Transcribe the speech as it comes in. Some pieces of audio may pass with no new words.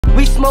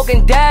We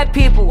smoking dead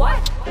people.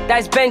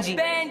 That's Benji.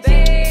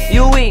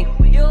 UE.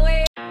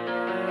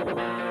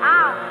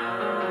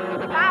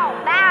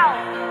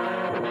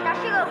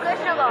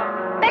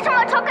 Bitch, I'm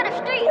gonna talk in the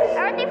street.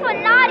 Everything for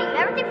naughty,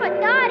 everything for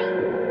naughty.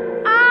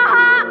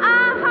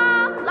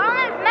 Long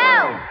as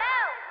Mel.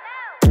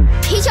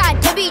 He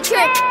tried to be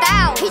tripped,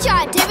 bow. He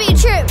tried to be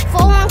tripped.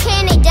 401k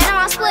and they dead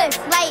on my split.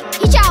 Like,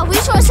 he tried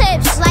reach for his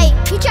hips. Like,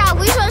 he tried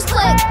reach for his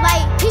clip.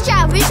 Like, he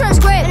tried reach for his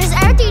grip. And it's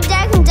everything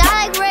that can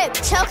die like rip.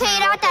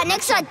 Tailgate out that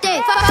nigga suck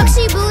dick. Fuck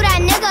she blew that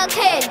nigga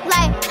kid.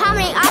 Like, how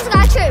many eyes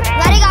got tripped?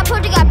 Like, they got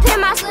put, they got pit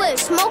in my split.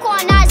 Smoke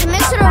on knives and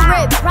mix with a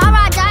rip. Rah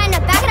die in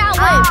the back of that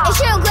whip. It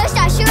shit glitch,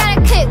 that shit got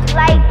a kick.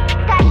 Like,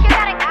 that shit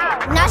got a kick.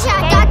 Now she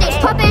got this,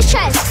 pump his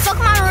chest. Fuck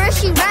my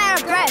wrist, she ran out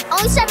of breath.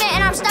 Only 7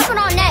 and I'm stepping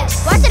on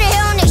next. Right to the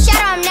hill and they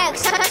shadow, I'm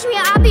next. Touch me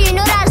an oppie, you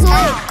know that's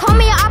lit. Call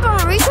me an op,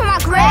 I'ma reach for my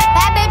grip.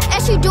 Bad bitch,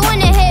 as she doing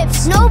the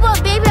hips. No,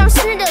 but baby, I'm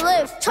sitting the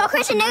lift. Talk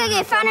crazy nigga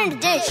get found in the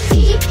ditch.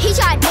 He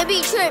tried to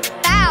be tripped,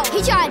 bow. He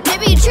tried to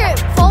be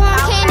tripped.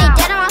 401k and they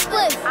dead on my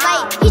split.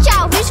 Like, he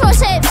tried reach for his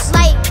hips.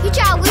 Like, he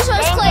tried reach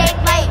for his clip.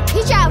 Like,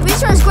 he tried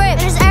reach for his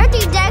grip. And it's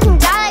everything that can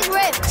die like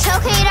rip.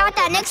 Tailgate out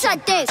that nigga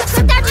suck dick.